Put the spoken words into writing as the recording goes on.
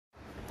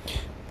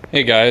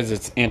Hey guys,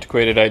 it's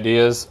Antiquated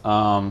Ideas.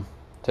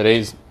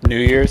 Today's New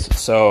Year's,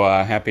 so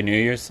Happy New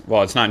Year's.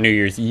 Well, it's not New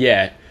Year's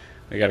yet.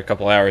 We got a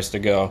couple hours to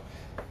go.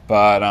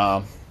 But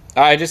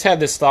I just had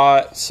this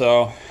thought,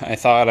 so I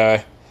thought,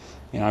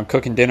 I'm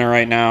cooking dinner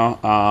right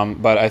now,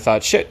 but I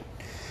thought, shit,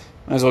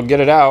 might as well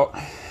get it out.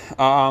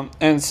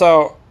 And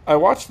so I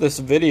watched this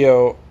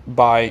video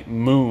by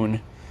Moon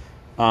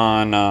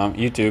on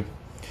YouTube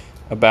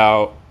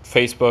about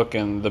Facebook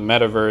and the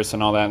metaverse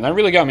and all that, and that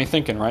really got me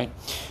thinking, right?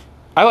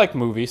 I like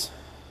movies.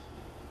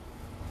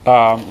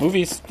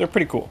 Movies, they're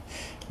pretty cool,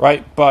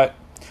 right? But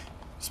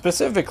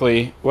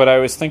specifically, what I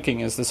was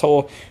thinking is this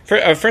whole...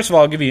 First of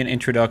all, I'll give you an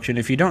introduction.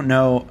 If you don't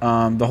know,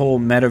 the whole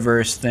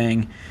metaverse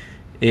thing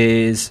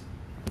is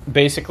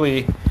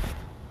basically...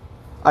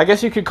 I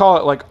guess you could call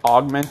it like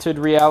augmented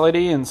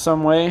reality in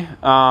some way.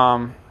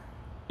 And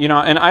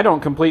I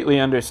don't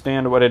completely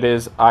understand what it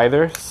is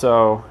either,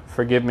 so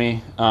forgive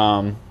me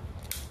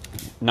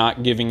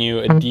not giving you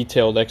a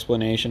detailed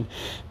explanation.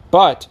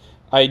 But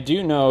I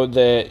do know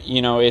that,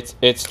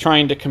 it's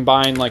trying to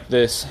combine like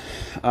this,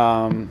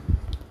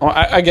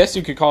 I guess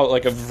you could call it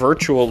like a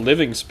virtual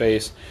living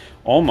space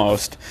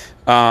almost,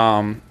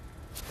 combined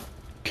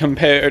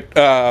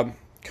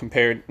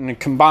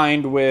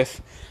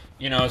with,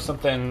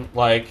 something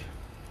like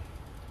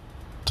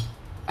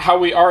how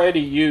we already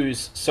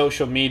use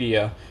social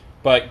media,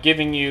 but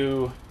giving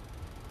you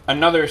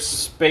another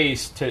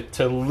space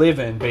to live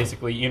in,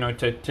 basically,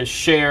 to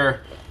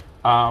share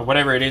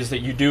whatever it is that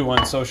you do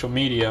on social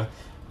media.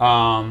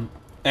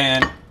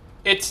 And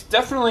it's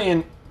definitely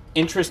an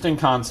interesting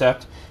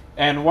concept,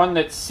 and one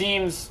that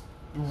seems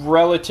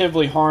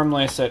relatively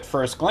harmless at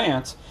first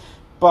glance,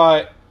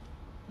 but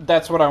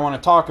that's what I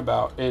want to talk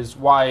about, is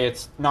why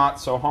it's not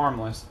so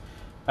harmless.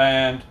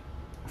 And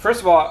first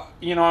of all,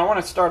 I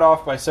want to start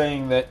off by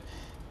saying that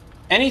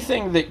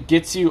anything that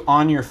gets you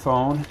on your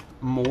phone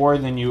more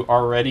than you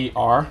already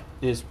are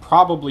is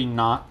probably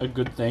not a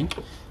good thing.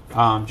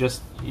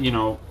 Just,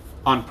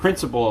 on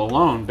principle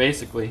alone,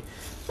 basically.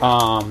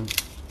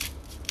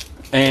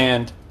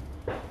 And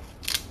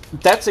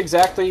that's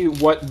exactly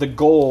what the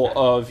goal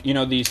of,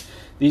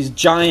 these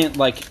giant,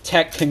 like,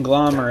 tech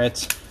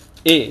conglomerates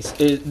is.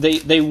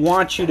 They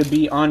want you to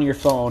be on your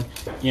phone.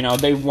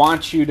 They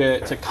want you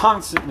to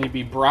constantly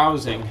be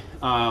browsing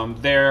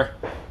their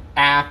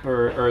app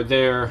or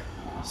their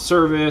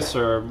service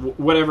or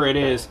whatever it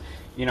is,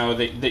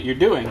 that you're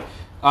doing.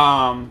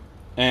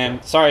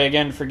 And sorry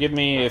again, forgive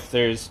me if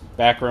there's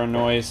background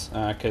noise,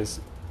 because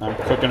I'm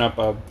cooking up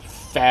a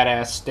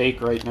fat-ass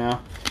steak right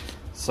now.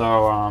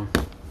 So,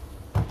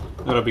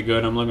 that'll be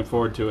good. I'm looking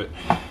forward to it.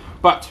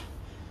 But,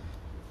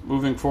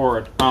 moving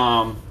forward,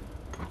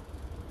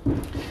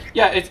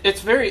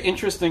 it's very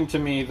interesting to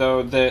me,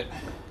 though, that,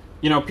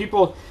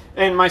 people,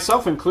 and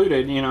myself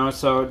included,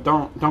 so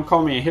don't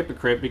call me a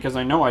hypocrite, because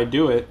I know I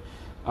do it.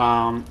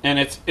 And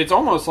it's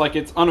almost like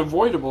it's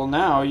unavoidable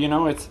now,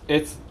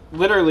 it's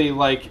literally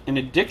like an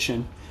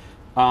addiction,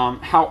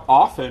 how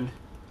often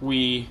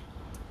we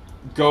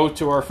go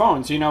to our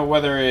phones,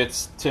 whether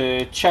it's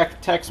to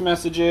check text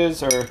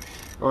messages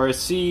or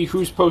see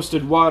who's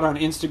posted what on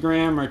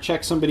Instagram, or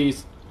check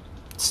somebody's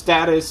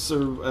status,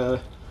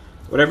 or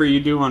whatever you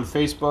do on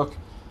Facebook.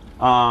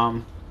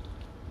 I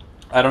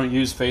don't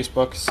use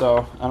Facebook,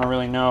 so I don't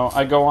really know.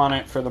 I go on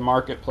it for the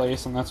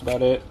marketplace, and that's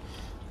about it.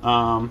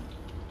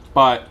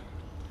 But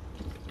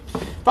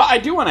I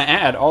do want to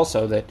add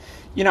also that,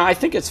 I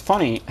think it's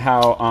funny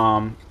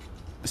how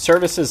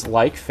services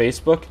like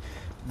Facebook,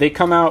 they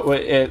come out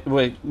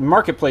with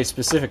Marketplace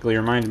specifically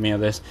reminded me of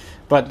this,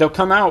 but they'll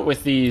come out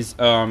with these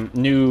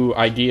new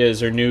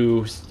ideas or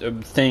new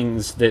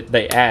things that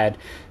they add,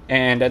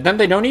 and then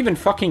they don't even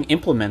fucking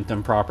implement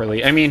them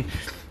properly. I mean,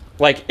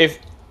 like,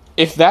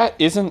 if that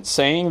isn't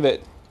saying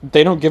that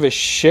they don't give a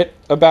shit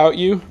about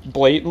you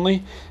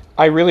blatantly,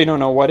 I really don't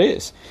know what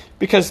is.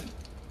 Because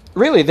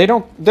really, they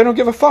don't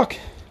give a fuck.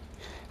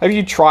 Have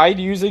you tried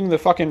using the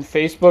fucking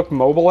Facebook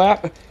mobile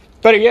app?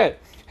 Better yet,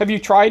 have you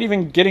tried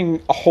even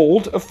getting a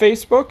hold of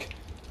Facebook?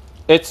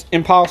 It's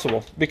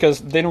impossible,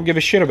 because they don't give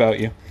a shit about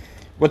you.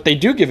 What they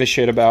do give a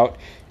shit about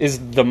is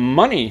the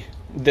money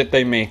that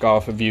they make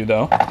off of you,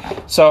 though.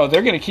 So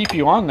they're going to keep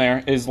you on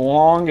there as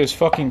long as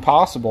fucking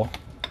possible,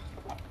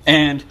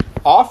 and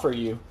offer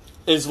you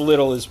as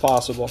little as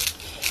possible.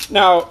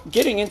 Now,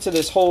 getting into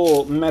this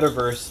whole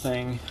metaverse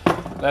thing,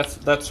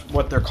 that's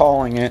what they're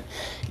calling it,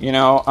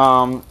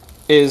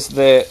 is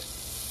that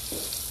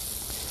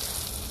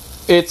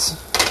it's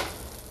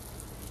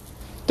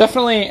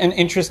definitely an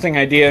interesting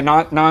idea.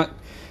 Not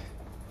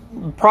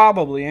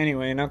probably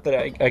anyway. Not that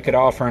I could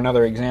offer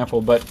another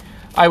example, but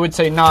I would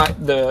say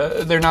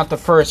they're not the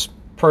first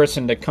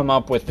person to come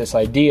up with this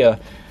idea,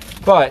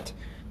 but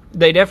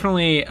they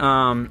definitely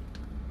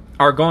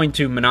are going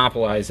to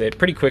monopolize it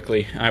pretty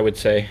quickly, I would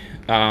say,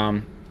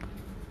 and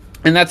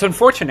that's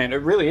unfortunate. It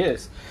really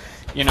is,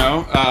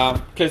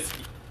 because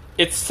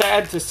it's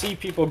sad to see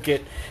people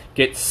get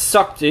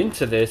sucked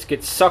into this,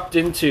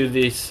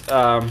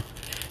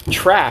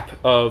 trap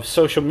of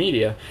social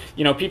media.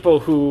 People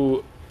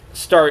who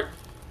start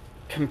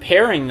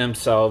comparing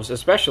themselves,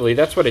 especially,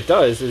 that's what it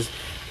does,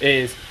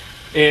 is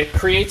it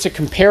creates a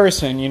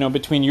comparison,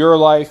 between your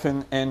life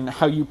and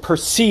how you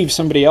perceive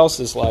somebody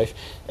else's life.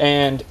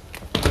 And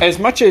as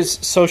much as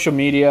social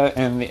media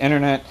and the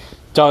internet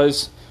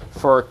does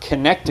for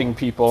connecting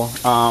people,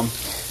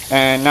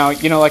 and now,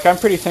 I'm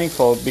pretty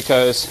thankful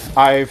because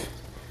I've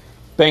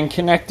been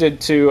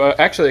connected to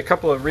actually a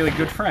couple of really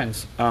good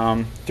friends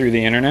through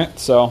the internet.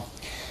 So,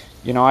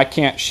 I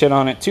can't shit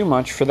on it too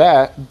much for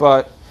that,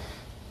 but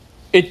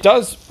it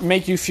does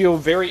make you feel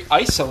very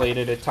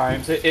isolated at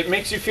times. It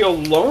makes you feel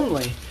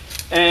lonely,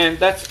 and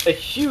that's a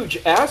huge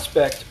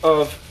aspect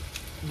of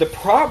the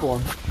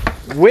problem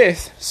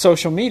with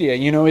social media,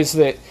 is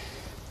that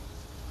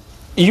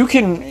you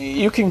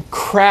can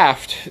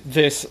craft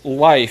this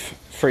life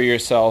for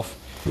yourself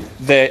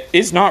that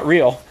is not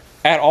real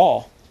at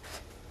all.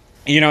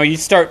 You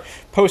start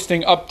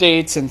posting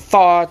updates and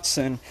thoughts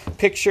and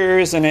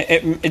pictures, and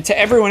it to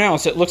everyone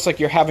else, it looks like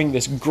you're having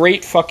this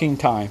great fucking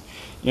time.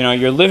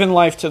 You're living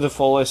life to the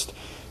fullest.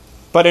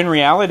 But in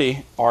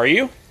reality, are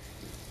you?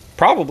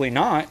 Probably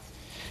not.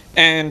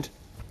 And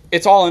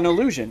it's all an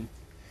illusion.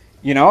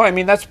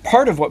 That's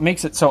part of what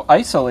makes it so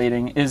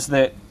isolating, is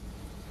that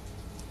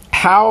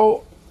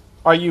how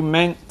are you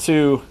meant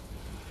to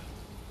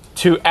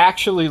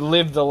actually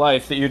live the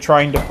life that you're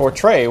trying to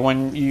portray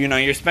when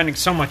you're spending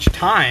so much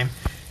time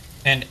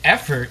and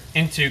effort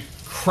into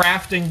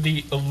crafting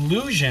the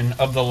illusion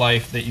of the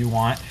life that you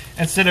want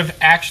instead of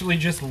actually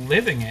just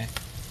living it?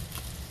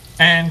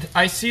 And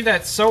I see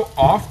that so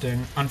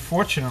often,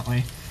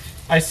 unfortunately.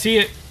 I see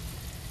it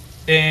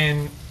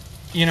in,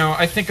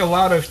 I think a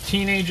lot of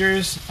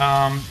teenagers,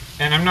 and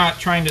I'm not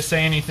trying to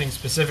say anything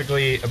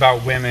specifically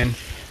about women,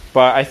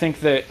 but I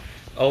think that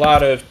a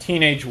lot of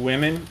teenage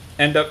women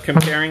end up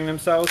comparing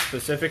themselves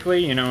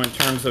specifically, in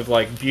terms of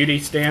like beauty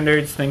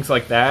standards, things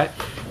like that,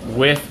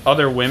 with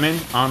other women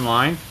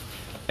online.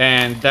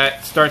 And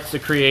that starts to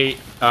create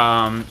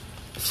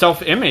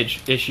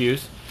self-image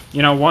issues,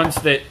 ones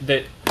that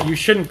you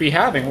shouldn't be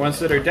having, ones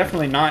that are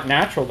definitely not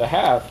natural to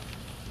have.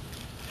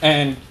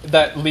 And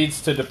that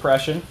leads to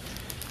depression.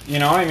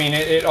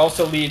 It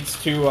also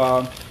leads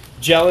to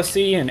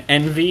jealousy and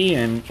envy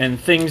and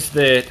things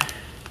that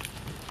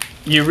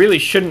you really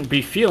shouldn't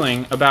be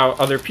feeling about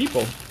other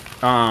people.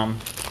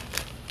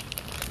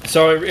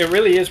 So it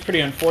really is pretty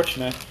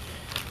unfortunate.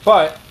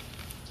 But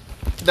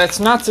that's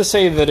not to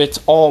say that it's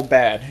all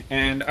bad.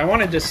 And I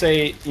wanted to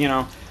say,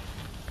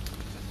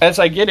 as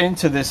I get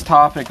into this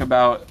topic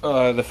about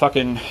the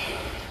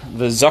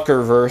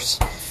Zuckerverse,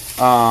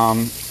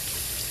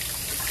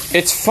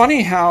 it's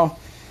funny how,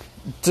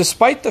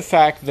 despite the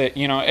fact that,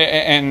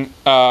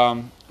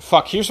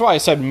 here's why I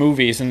said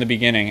movies in the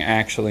beginning,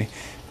 actually.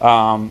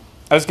 I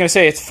was going to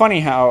say, it's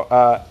funny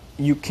how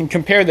you can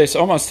compare this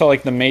almost to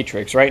like The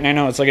Matrix, right? And I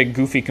know it's like a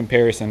goofy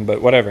comparison,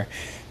 but whatever.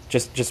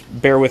 Just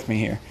bear with me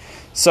here.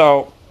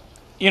 So,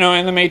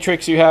 in The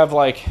Matrix, you have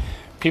like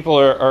people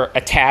are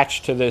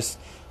attached to this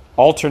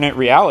alternate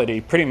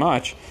reality, pretty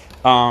much,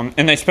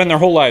 and they spend their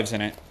whole lives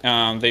in it.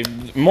 They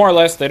more or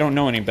less, they don't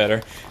know any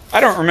better. I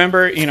don't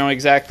remember,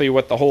 exactly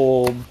what the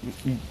whole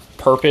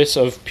purpose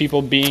of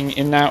people being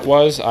in that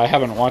was. I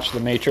haven't watched The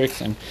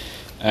Matrix in,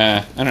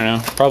 I don't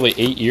know, probably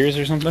 8 years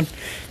or something.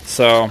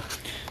 So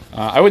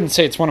I wouldn't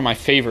say it's one of my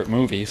favorite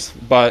movies,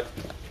 but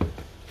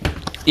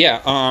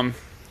yeah, and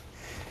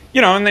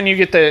then you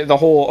get the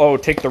whole,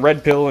 take the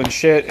red pill and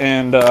shit,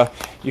 and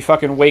you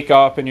fucking wake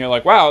up and you're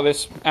like, wow,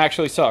 this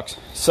actually sucks.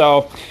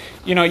 So,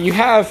 you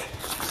have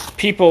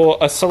people,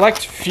 a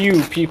select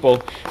few people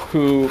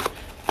who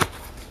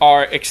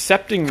are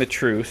accepting the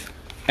truth,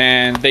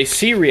 and they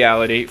see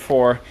reality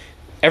for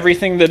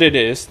everything that it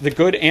is, the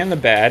good and the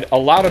bad, a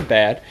lot of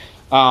bad,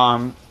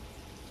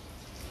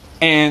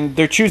 and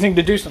they're choosing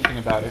to do something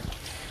about it.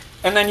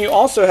 And then you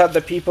also have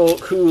the people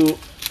who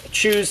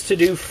choose to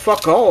do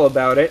fuck all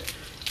about it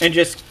and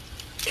just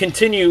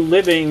continue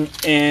living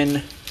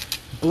in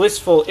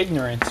blissful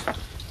ignorance.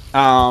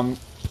 And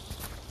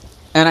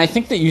I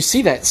think that you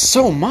see that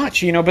so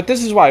much, but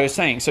this is why I was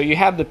saying. So you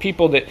have the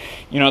people that,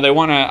 they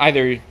want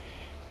to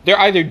they're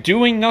either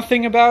doing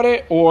nothing about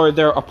it or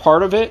they're a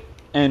part of it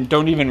and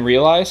don't even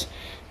realize.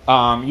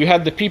 You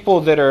have the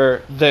people that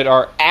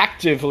are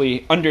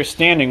actively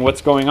understanding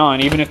what's going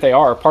on, even if they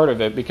are a part of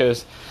it,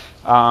 because,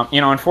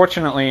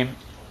 unfortunately,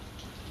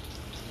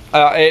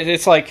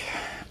 it's like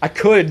I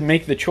could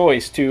make the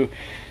choice to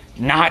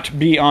not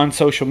be on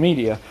social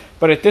media.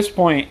 But at this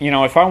point,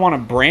 if I want to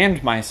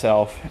brand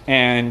myself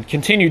and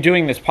continue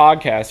doing this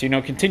podcast,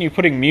 continue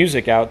putting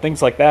music out,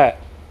 things like that,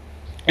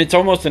 it's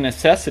almost a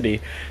necessity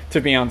to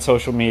be on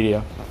social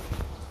media.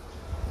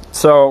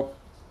 So,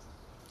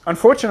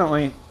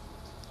 unfortunately,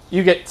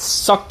 you get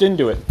sucked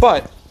into it.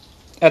 But,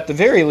 at the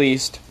very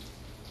least,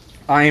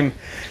 I'm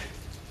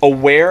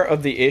aware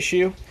of the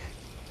issue,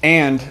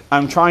 and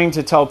I'm trying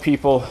to tell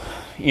people,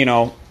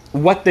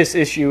 what this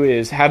issue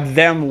is, have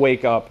them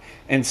wake up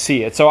and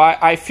see it. So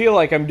I feel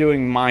like I'm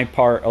doing my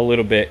part a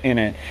little bit in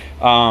it.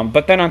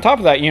 But then on top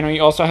of that, you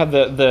also have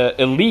the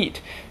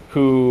elite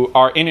who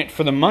are in it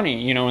for the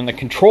money, and the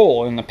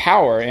control and the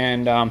power.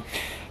 And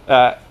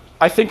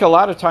I think a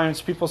lot of times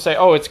people say,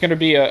 oh, it's going to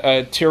be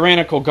a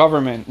tyrannical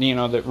government,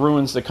 that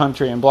ruins the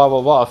country and blah,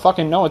 blah, blah.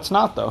 Fucking no, it's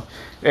not, though.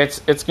 It's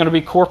going to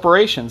be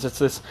corporations. It's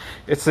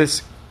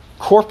this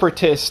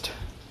corporatist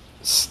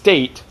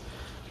state,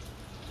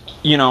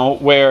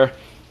 where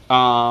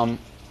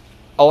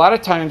a lot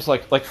of times,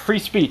 like free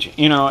speech,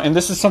 and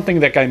this is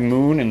something that guy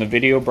Moon in the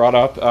video brought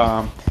up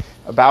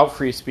about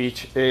free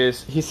speech,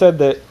 is he said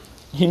that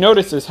he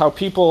notices how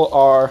people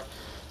are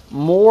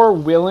more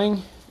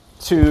willing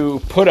to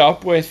put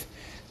up with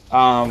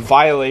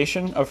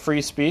violation of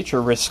free speech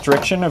or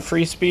restriction of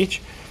free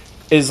speech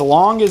as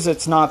long as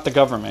it's not the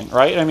government,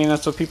 right? I mean,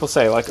 that's what people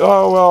say, like,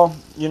 oh, well,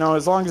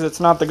 as long as it's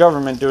not the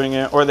government doing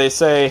it. Or they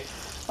say,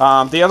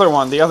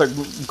 the other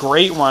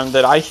great one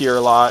that I hear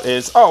a lot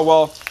is, oh,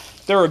 well,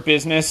 they're a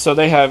business, so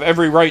they have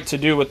every right to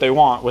do what they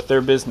want with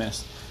their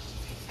business.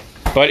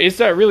 But is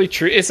that really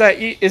true? Is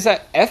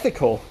that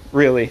ethical,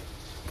 really?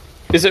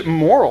 Is it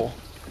moral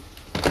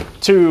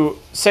to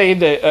say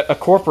that a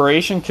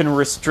corporation can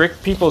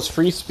restrict people's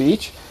free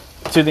speech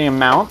to the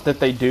amount that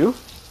they do?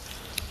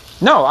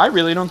 No, I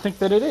really don't think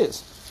that it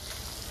is.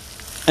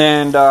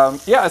 And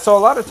so a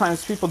lot of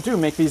times people do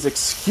make these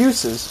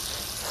excuses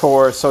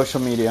for social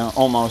media,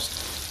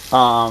 almost.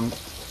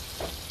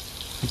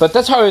 But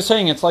that's how I was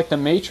saying it's like the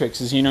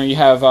Matrix, is, you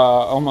have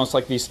almost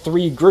like these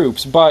three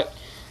groups. But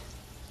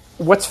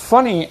what's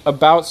funny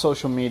about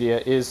social media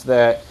is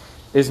that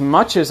as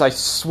much as I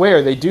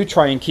swear they do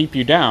try and keep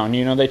you down,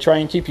 they try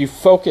and keep you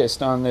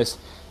focused on this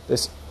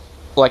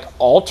like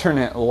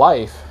alternate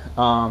life.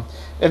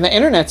 And the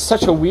internet's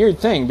such a weird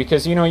thing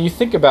because, you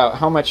think about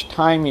how much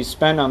time you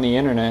spend on the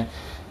internet,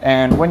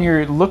 and when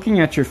you're looking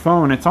at your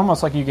phone, it's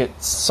almost like you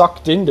get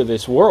sucked into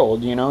this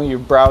world, you're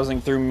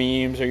browsing through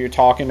memes or you're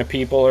talking to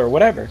people or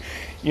whatever,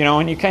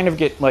 and you kind of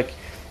get like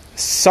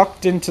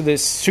sucked into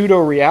this pseudo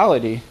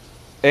reality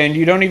and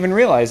you don't even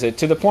realize it,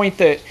 to the point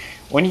that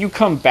when you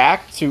come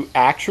back to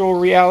actual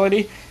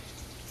reality,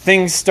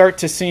 things start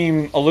to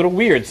seem a little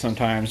weird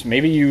sometimes.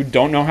 Maybe you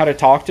don't know how to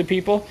talk to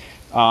people.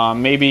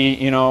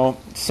 Maybe,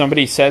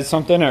 somebody says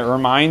something, it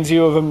reminds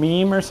you of a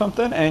meme or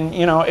something. And,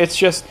 it's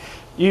just,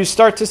 you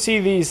start to see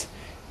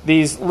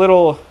these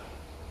little,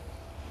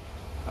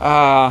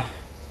 I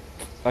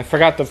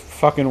forgot the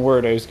fucking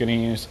word I was going to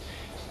use.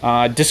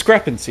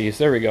 Discrepancies.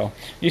 There we go.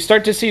 You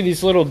start to see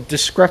these little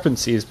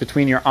discrepancies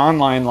between your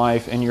online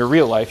life and your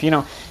real life.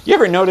 You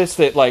ever notice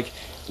that, like,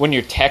 when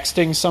you're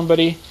texting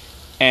somebody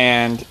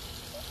and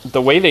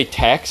the way they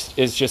text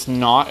is just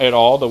not at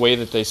all the way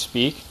that they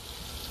speak?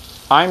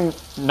 I'm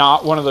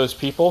not one of those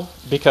people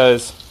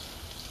because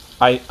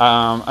I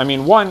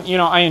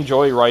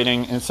enjoy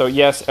writing, and so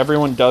yes,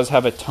 everyone does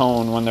have a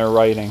tone when they're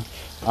writing.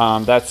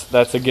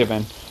 That's a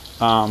given.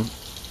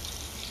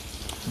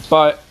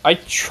 But I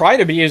try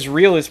to be as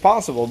real as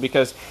possible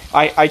because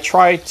I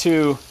try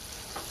to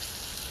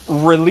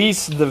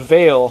release the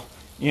veil,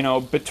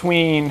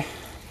 between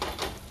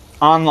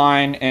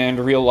online and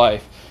real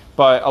life.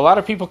 But a lot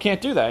of people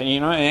can't do that,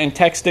 and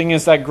texting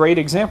is that great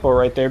example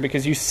right there,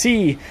 because you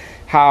see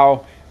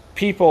how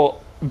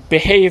people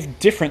behave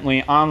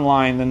differently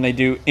online than they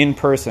do in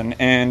person.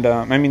 And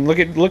look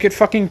at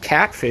fucking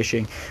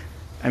catfishing.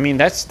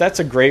 That's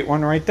a great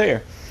one right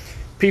there.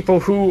 People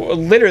who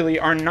literally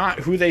are not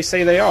who they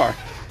say they are.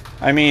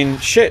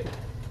 Shit.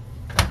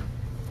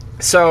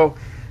 So,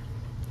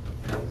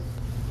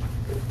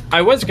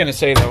 I was going to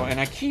say, though, and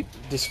I keep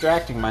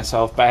distracting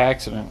myself by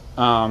accident,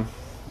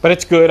 but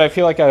it's good. I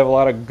feel like I have a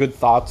lot of good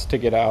thoughts to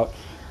get out.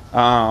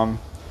 But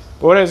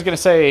what I was going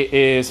to say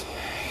is,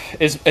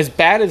 as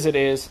bad as it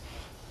is,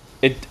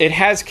 it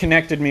has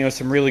connected me with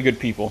some really good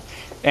people.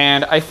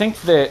 And I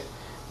think that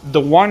the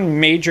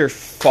one major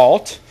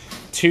fault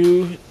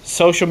to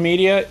social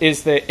media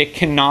is that it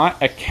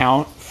cannot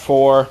account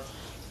for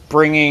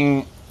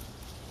bringing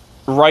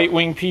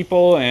right-wing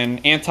people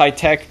and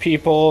anti-tech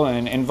people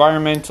and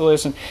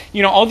environmentalists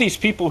and all these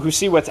people who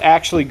see what's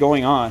actually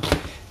going on.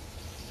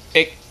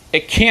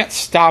 It can't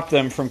stop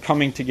them from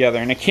coming together,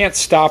 and it can't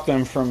stop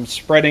them from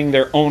spreading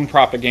their own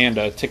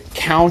propaganda to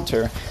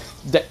counter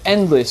the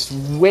endless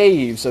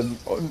waves of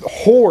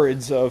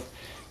hordes of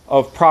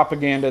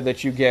propaganda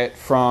that you get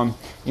from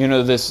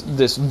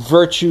this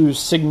virtue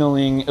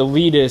signaling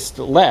elitist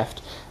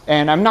left.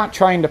 And I'm not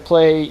trying to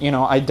play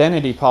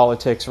identity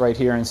politics right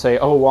here and say,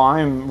 oh, well,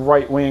 I'm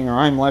right wing or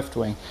I'm left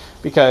wing,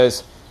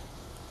 because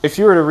if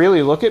you were to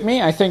really look at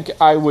me, I think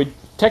I would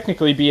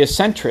technically be a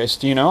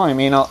centrist.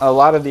 A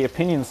lot of the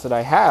opinions that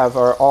I have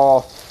are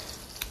all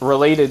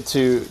related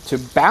to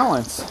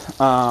balance,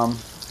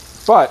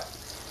 but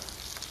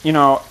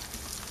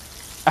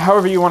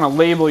however you want to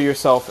label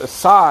yourself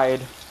aside,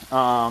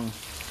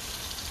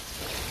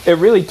 it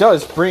really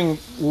does bring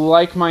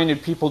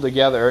like-minded people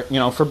together,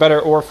 for better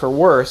or for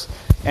worse.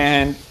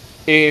 And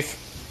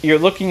if you're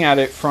looking at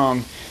it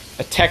from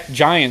a tech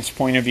giant's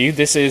point of view,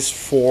 this is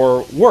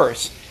for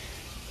worse.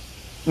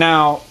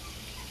 Now,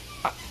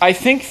 I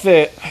think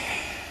that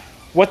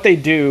what they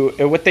do,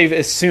 what they've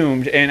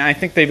assumed, and I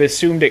think they've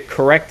assumed it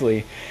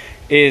correctly,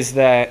 is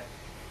that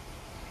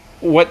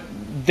what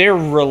they're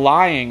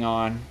relying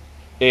on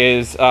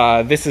is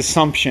this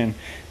assumption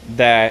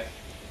that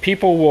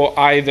people will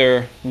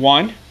either,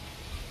 one,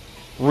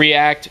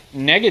 react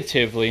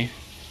negatively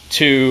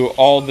to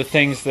all the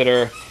things that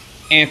are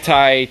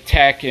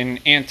anti-tech and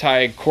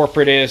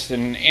anti-corporatist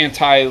and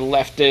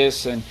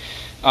anti-leftist,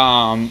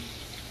 and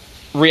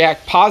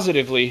react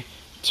positively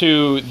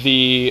to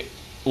the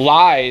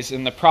lies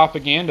and the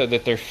propaganda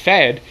that they're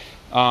fed.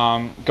 Go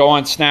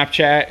on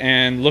Snapchat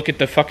and look at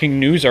the fucking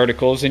news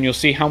articles, and you'll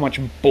see how much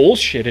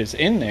bullshit is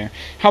in there.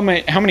 How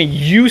many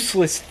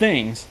useless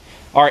things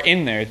are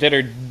in there that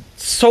are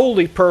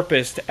solely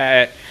purposed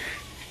at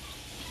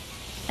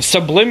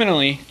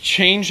subliminally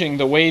changing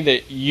the way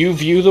that you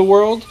view the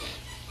world,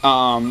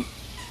 and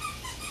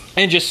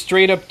just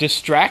straight up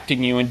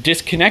distracting you and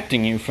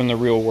disconnecting you from the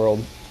real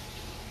world.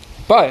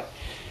 But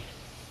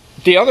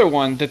the other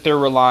one that they're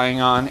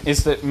relying on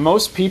is that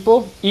most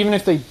people, even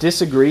if they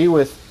disagree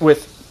with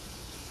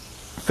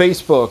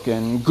Facebook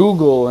and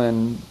Google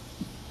and,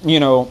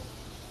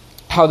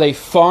 how they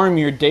farm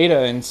your data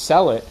and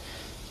sell it,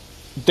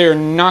 they're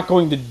not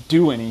going to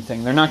do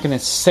anything. They're not going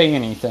to say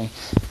anything.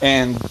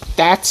 And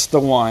that's the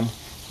one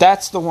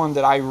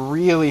that I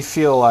really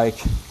feel like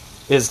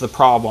is the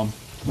problem.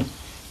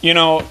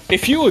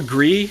 If you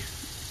agree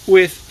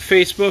with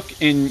Facebook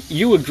and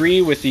you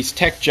agree with these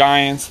tech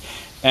giants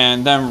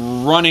and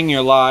them running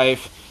your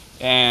life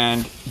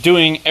and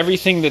doing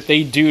everything that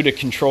they do to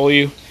control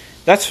you,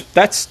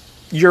 that's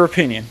your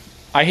opinion.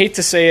 I hate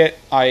to say it.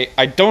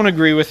 I don't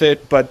agree with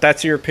it, but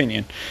that's your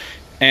opinion.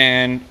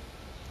 And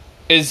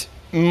as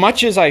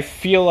much as I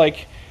feel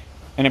like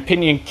an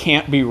opinion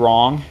can't be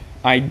wrong,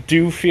 I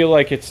do feel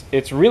like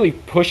it's really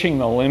pushing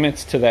the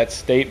limits to that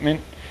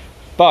statement.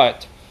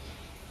 But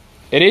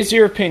it is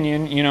your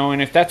opinion,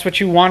 and if that's what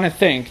you want to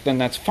think, then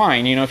that's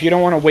fine. If you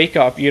don't want to wake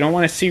up, you don't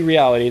want to see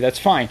reality, that's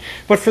fine.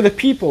 But for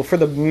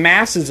the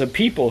masses of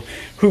people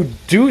who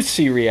do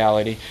see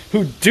reality,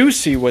 who do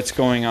see what's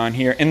going on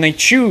here, and they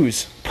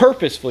choose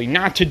purposefully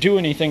not to do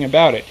anything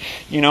about it,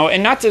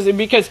 and not to,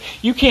 because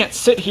you can't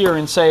sit here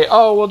and say,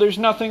 oh, well, there's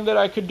nothing that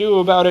I could do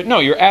about it. No,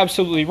 you're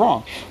absolutely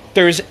wrong.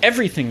 There's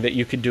everything that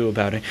you could do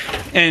about it.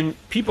 And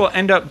people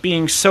end up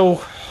being so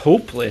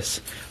hopeless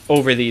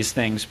over these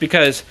things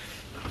because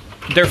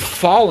they're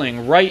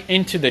falling right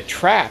into the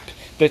trap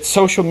that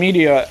social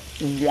media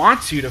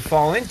wants you to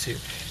fall into.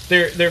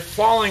 They're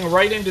falling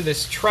right into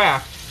this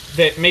trap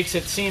that makes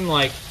it seem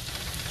like,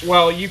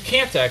 well, you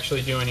can't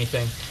actually do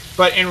anything.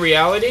 But in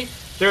reality,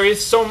 there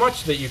is so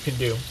much that you can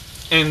do.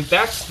 And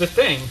that's the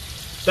thing.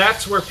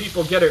 That's where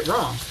people get it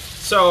wrong.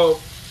 So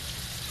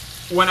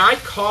when I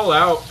call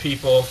out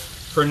people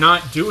for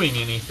not doing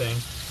anything,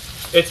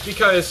 it's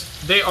because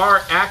they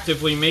are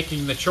actively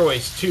making the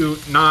choice to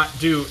not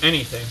do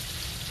anything.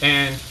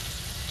 And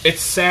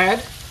it's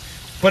sad,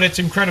 but it's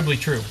incredibly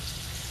true.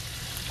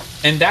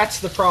 And that's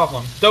the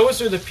problem.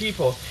 Those are the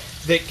people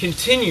that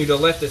continue to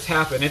let this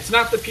happen. It's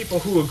not the people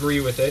who agree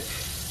with it.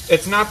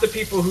 It's not the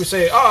people who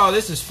say, oh,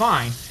 this is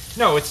fine.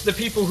 No, it's the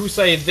people who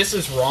say this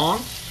is wrong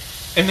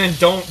and then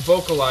don't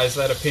vocalize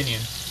that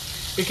opinion.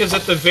 Because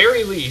at the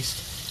very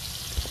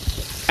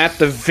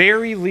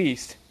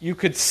least, you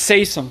could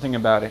say something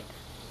about it.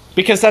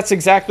 Because that's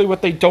exactly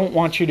what they don't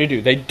want you to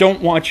do. They don't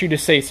want you to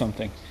say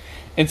something.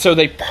 And so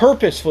they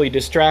purposefully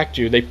distract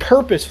you. They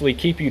purposefully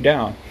keep you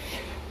down.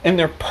 And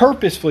they're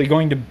purposefully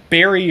going to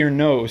bury your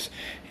nose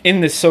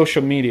in this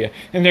social media.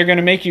 And they're going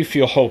to make you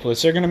feel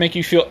hopeless. They're going to make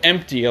you feel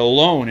empty,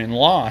 alone, and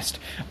lost.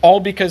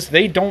 All because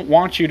they don't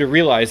want you to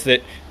realize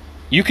that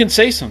you can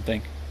say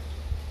something.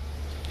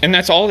 And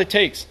that's all it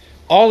takes.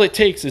 All it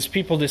takes is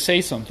people to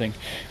say something.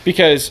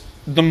 Because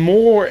the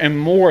more and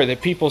more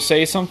that people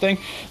say something,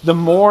 the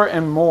more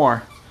and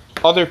more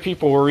other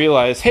people will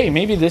realize, hey,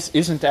 maybe this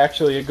isn't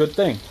actually a good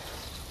thing.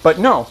 But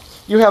no,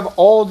 you have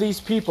all these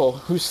people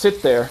who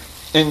sit there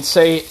and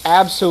say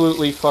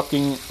absolutely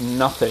fucking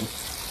nothing.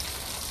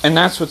 And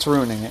that's what's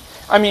ruining it.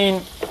 I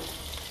mean,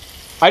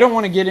 I don't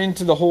want to get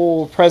into the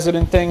whole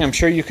president thing. I'm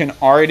sure you can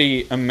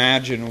already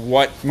imagine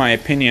what my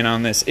opinion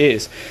on this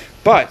is.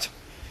 But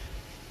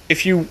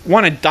if you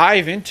want to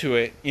dive into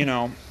it,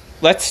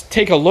 let's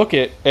take a look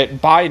at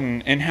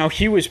Biden and how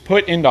he was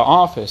put into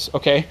office,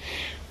 okay?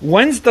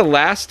 When's the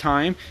last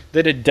time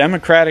that a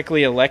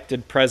democratically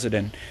elected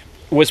president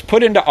was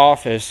put into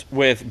office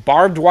with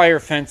barbed wire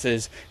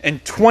fences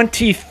and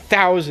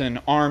 20,000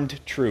 armed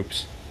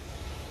troops?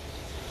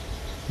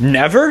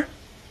 Never?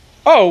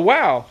 Oh,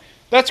 wow.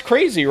 That's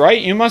crazy,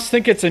 right? You must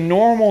think it's a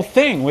normal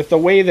thing with the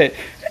way that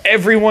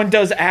everyone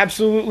does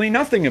absolutely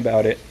nothing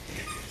about it.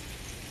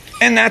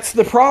 And that's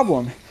the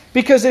problem.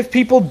 Because if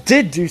people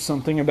did do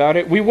something about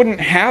it, we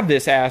wouldn't have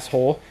this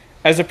asshole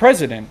as a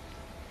president.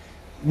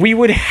 We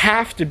would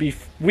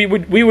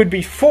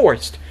be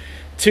forced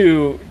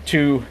to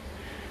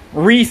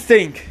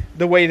rethink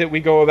the way that we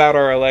go about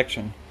our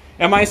election.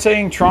 Am I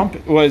saying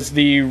Trump was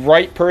the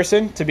right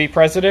person to be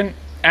president?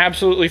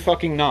 Absolutely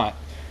fucking not.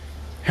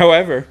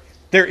 However,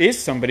 there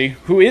is somebody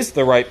who is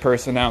the right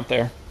person out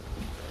there.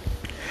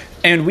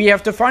 And we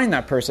have to find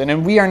that person,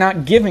 and we are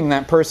not giving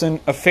that person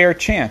a fair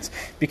chance,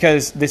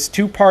 because this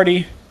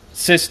two-party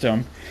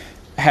system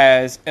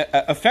has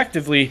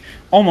effectively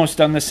almost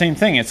done the same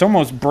thing. It's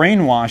almost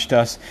brainwashed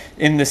us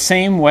in the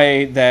same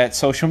way that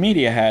social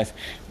media has,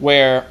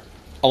 where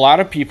a lot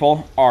of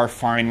people are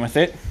fine with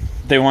it.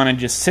 They want to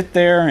just sit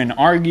there and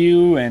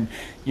argue and,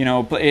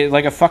 play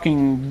like a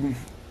fucking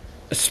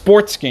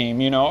sports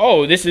game,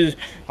 oh, this is,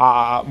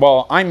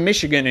 well, I'm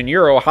Michigan and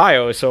you're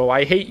Ohio, so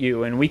I hate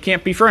you and we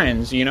can't be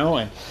friends,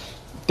 and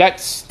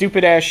that's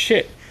stupid ass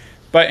shit.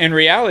 But in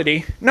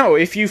reality, no,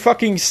 if you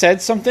fucking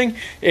said something,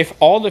 if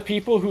all the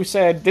people who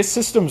said this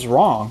system's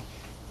wrong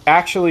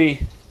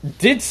actually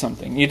did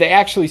something, they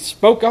actually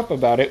spoke up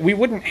about it, we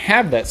wouldn't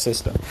have that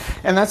system.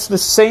 And that's the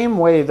same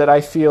way that I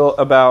feel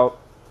about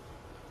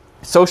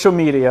social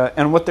media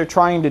and what they're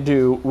trying to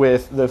do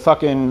with the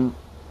fucking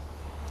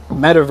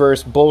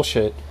metaverse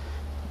bullshit.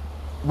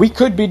 We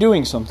could be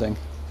doing something.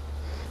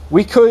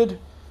 We could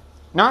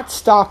not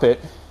stop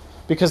it,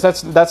 because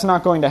that's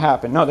not going to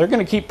happen. No, they're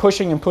going to keep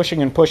pushing and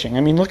pushing and pushing.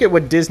 I mean, look at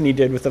what Disney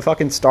did with the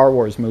fucking Star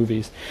Wars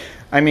movies.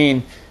 I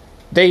mean,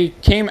 they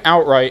came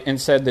outright and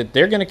said that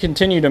they're going to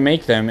continue to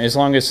make them as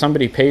long as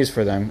somebody pays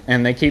for them,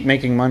 and they keep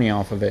making money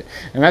off of it.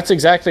 And that's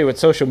exactly what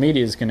social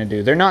media is going to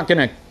do. They're not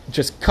going to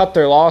just cut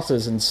their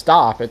losses and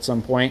stop at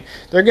some point.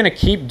 They're going to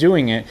keep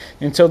doing it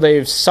until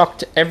they've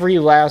sucked every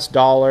last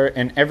dollar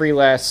and every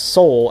last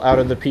soul out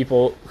of the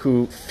people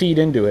who feed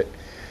into it.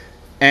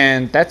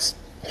 And that's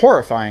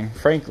horrifying,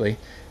 frankly,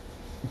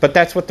 but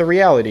that's what the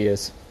reality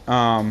is.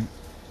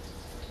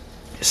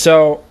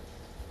 So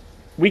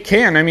we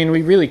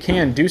really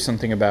can do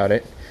something about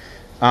it.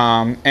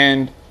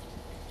 And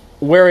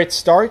where it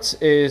starts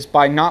is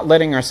by not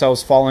letting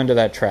ourselves fall into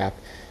that trap.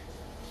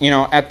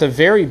 At the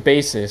very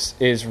basis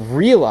is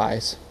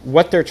realize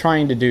what they're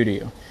trying to do to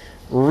you.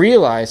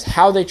 Realize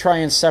how they try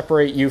and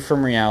separate you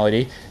from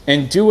reality,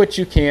 and do what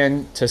you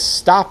can to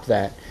stop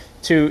that.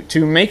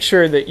 To make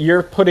sure that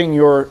you're putting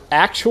your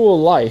actual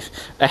life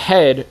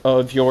ahead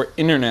of your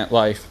internet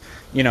life,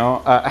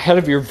 ahead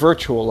of your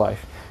virtual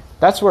life.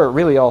 That's where it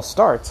really all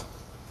starts.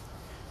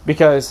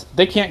 Because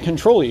they can't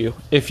control you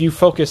if you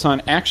focus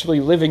on actually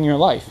living your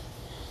life.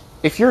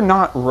 If you're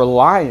not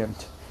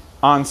reliant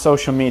on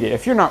social media,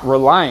 if you're not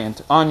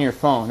reliant on your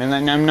phone, and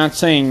I'm not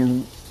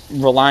saying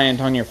reliant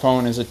on your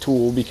phone as a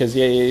tool, because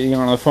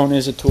the phone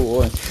is a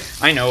tool, and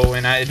I know,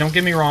 and don't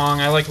get me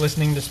wrong, I like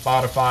listening to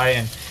Spotify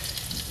and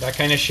that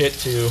kind of shit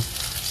too,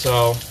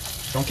 so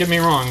don't get me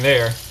wrong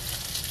there.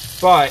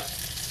 But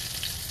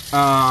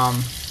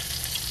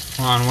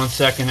hold on 1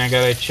 second, I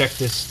gotta check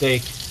this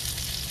steak.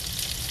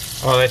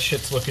 Oh, that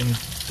shit's looking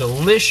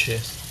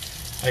delicious.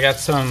 I got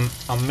some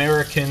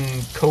American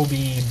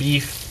Kobe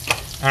beef.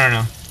 I don't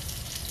know,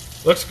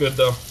 looks good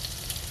though.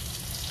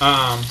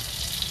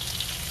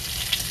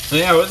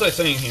 Yeah, what was I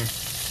saying here?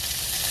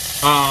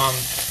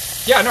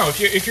 Yeah, no,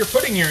 if you're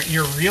putting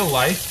your real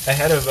life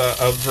ahead of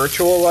a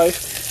virtual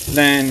life,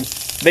 then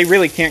they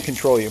really can't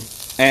control you.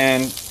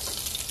 And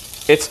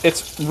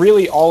it's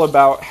really all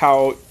about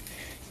how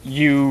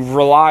you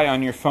rely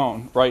on your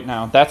phone right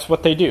now. That's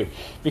what they do.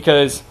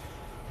 Because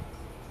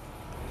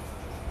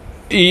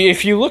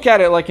if you look at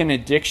it like an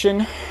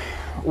addiction,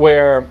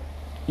 where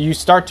you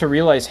start to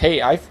realize,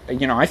 hey, I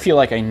feel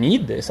like I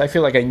need this. I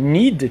feel like I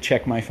need to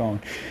check my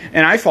phone.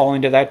 And I fall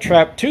into that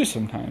trap too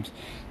sometimes.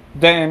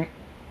 Then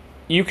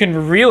you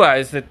can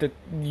realize that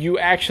you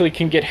actually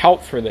can get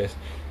help for this.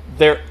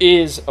 There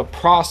is a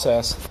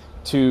process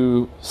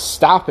to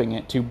stopping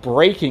it, to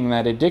breaking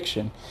that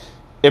addiction.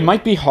 It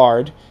might be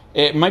hard.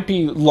 It might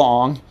be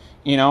long,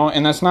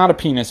 and that's not a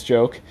penis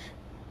joke.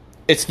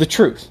 It's the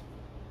truth.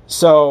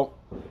 So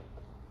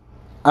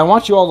I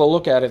want you all to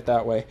look at it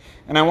that way.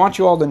 And I want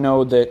you all to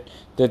know that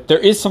there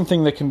is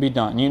something that can be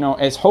done.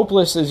 As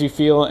hopeless as you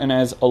feel and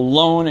as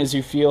alone as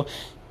you feel,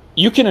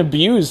 you can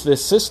abuse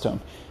this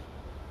system.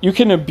 You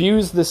can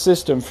abuse the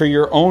system for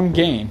your own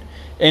gain.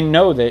 And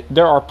know that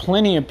there are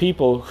plenty of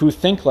people who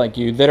think like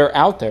you that are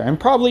out there and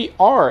probably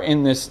are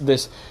in this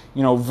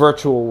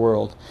virtual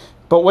world.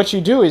 But what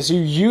you do is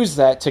you use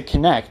that to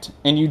connect,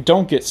 and you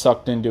don't get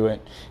sucked into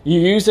it. You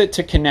use it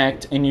to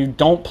connect, and you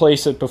don't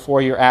place it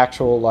before your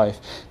actual life.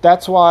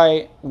 That's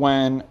why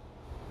when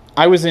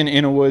I was in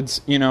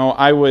Innowoods,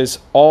 I was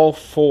all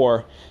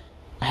for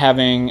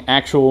having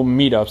actual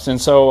meetups. And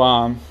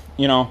so,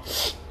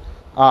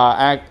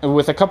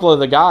 with a couple of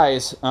the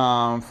guys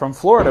from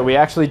Florida, we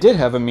actually did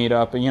have a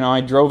meetup. I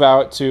drove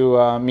out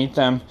to meet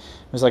them.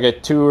 It was like a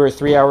 2 or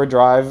 3 hour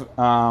drive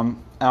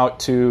out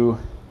to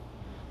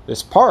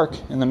this park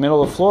in the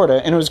middle of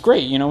Florida, and it was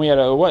great. We had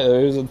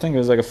I think it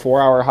was like a 4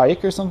 hour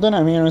hike or something.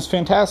 I mean, it was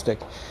fantastic.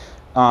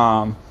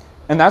 And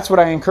that's what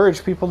I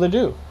encourage people to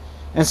do.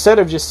 Instead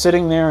of just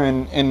sitting there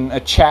in a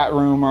chat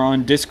room or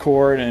on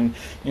Discord and,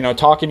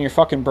 talking your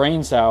fucking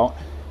brains out.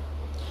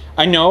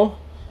 I know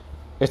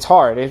it's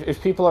hard.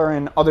 If people are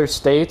in other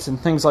states and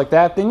things like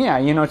that, then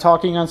yeah,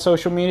 talking on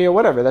social media,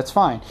 whatever, that's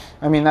fine.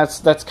 I mean,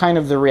 that's kind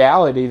of the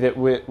reality that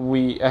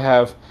we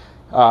have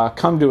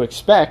come to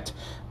expect,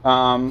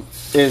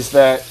 is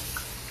that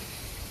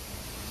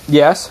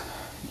yes,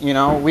 we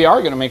are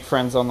going to make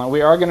friends online.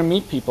 We are going to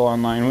meet people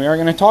online. We are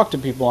going to talk to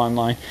people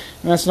online.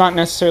 And that's not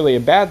necessarily a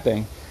bad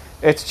thing.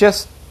 It's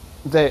just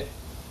that,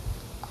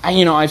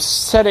 I've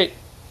said it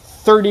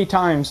 30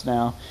 times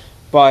now,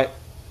 but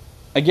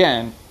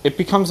again, it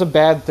becomes a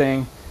bad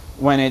thing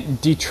when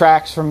it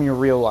detracts from your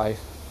real life.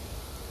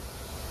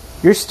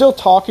 You're still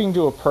talking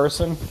to a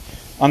person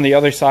on the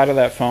other side of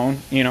that phone,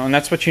 and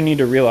that's what you need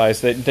to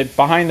realize, that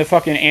behind the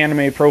fucking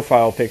anime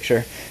profile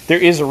picture, there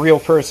is a real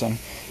person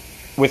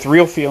with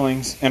real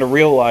feelings and a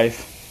real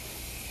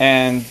life,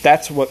 and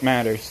that's what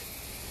matters.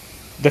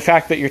 The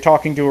fact that you're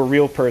talking to a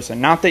real person,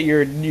 not that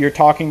you're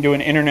talking to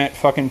an internet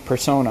fucking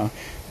persona,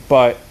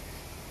 but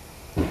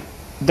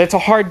that's a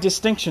hard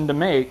distinction to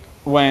make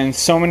when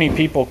so many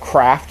people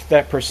craft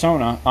that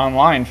persona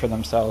online for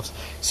themselves.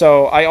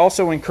 So I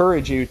also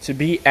encourage you to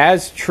be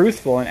as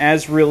truthful and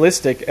as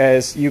realistic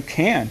as you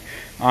can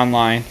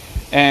online.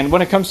 And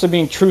when it comes to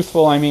being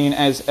truthful, I mean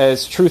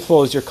as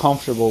truthful as you're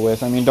comfortable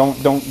with. I mean,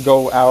 don't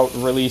go out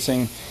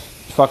releasing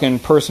fucking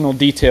personal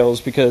details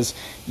because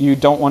you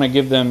don't want to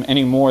give them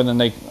any more than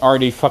they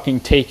already fucking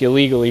take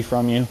illegally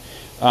from you.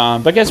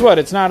 But guess what?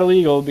 It's not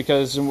illegal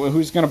because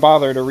who's going to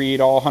bother to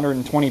read all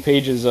 120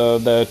 pages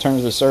of the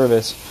terms of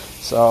service?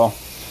 So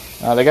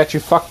they got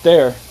you fucked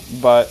there,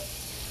 but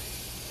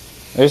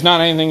there's not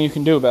anything you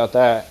can do about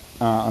that,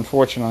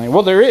 unfortunately.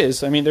 Well, there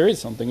is. I mean, there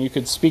is something. You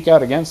could speak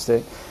out against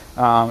it.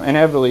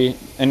 Inevitably,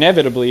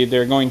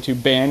 they're going to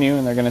ban you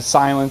and they're going to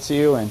silence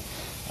you, and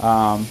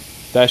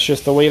that's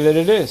just the way that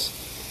it is,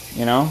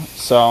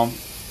 So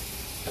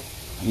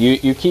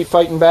you keep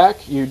fighting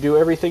back. You do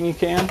everything you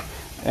can,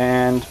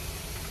 and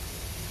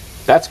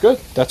that's good.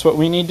 That's what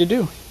we need to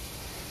do.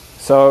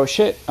 So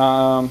shit.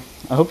 I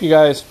hope you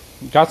guys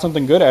got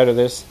something good out of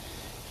this,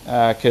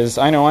 because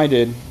I know I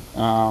did.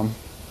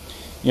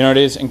 It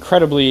is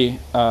incredibly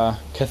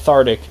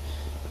cathartic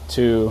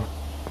to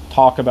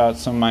talk about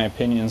some of my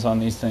opinions on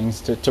these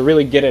things, to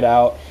really get it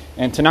out,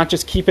 and to not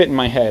just keep it in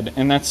my head.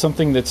 And that's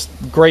something that's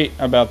great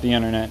about the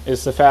internet,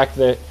 is the fact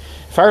that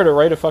if I were to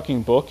write a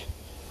fucking book,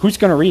 who's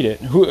going to read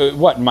it?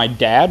 What, my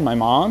dad, my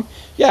mom?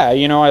 Yeah,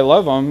 I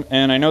love them,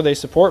 and I know they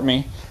support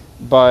me,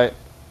 but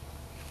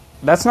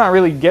that's not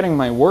really getting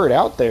my word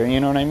out there, you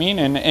know what I mean?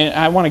 And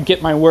I want to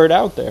get my word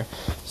out there.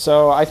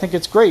 So I think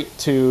it's great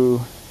to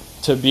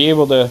be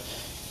able to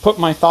put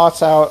my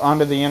thoughts out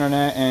onto the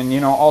internet, and,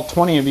 all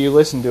 20 of you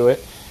listen to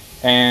it.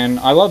 And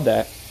I love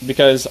that,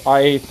 because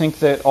I think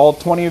that all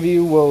 20 of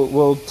you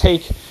will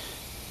take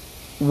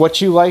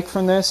what you like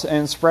from this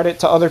and spread it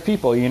to other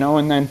people,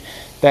 and then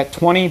that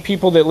 20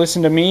 people that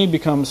listen to me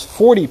becomes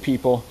 40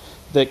 people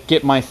that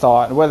get my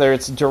thought, whether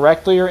it's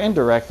directly or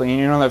indirectly.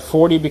 And that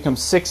 40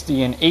 becomes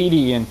 60 and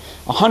 80 and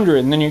 100,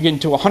 and then you're getting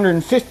to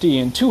 150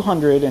 and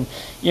 200, and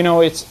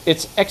it's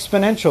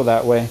exponential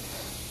that way.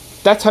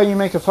 That's how you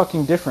make a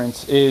fucking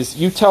difference, is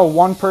you tell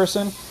one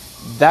person,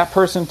 that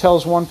person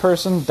tells one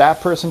person,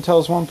 that person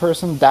tells one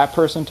person, that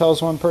person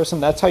tells one person.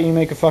 That's how you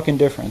make a fucking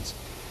difference.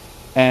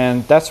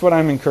 And that's what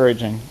I'm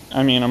encouraging.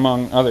 I mean,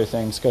 among other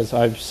things, because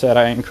I've said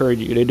I encourage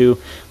you to do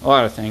a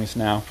lot of things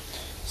now.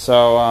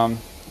 So,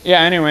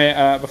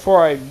 anyway,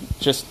 before I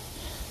just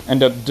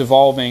end up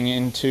devolving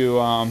into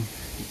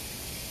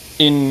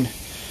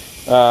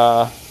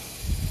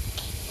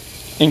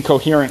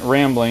incoherent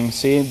rambling,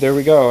 see, there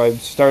we go.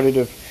 I've starting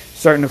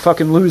to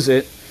fucking lose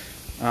it.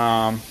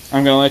 I'm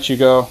going to let you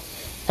go.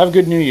 Have a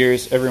good New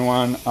Year's,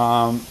 everyone.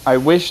 I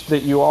wish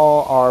that you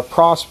all are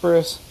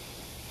prosperous,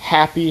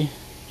 happy,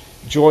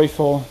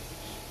 joyful,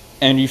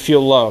 and you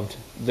feel loved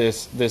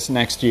this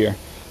next year.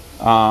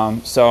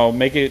 So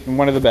make it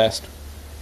one of the best.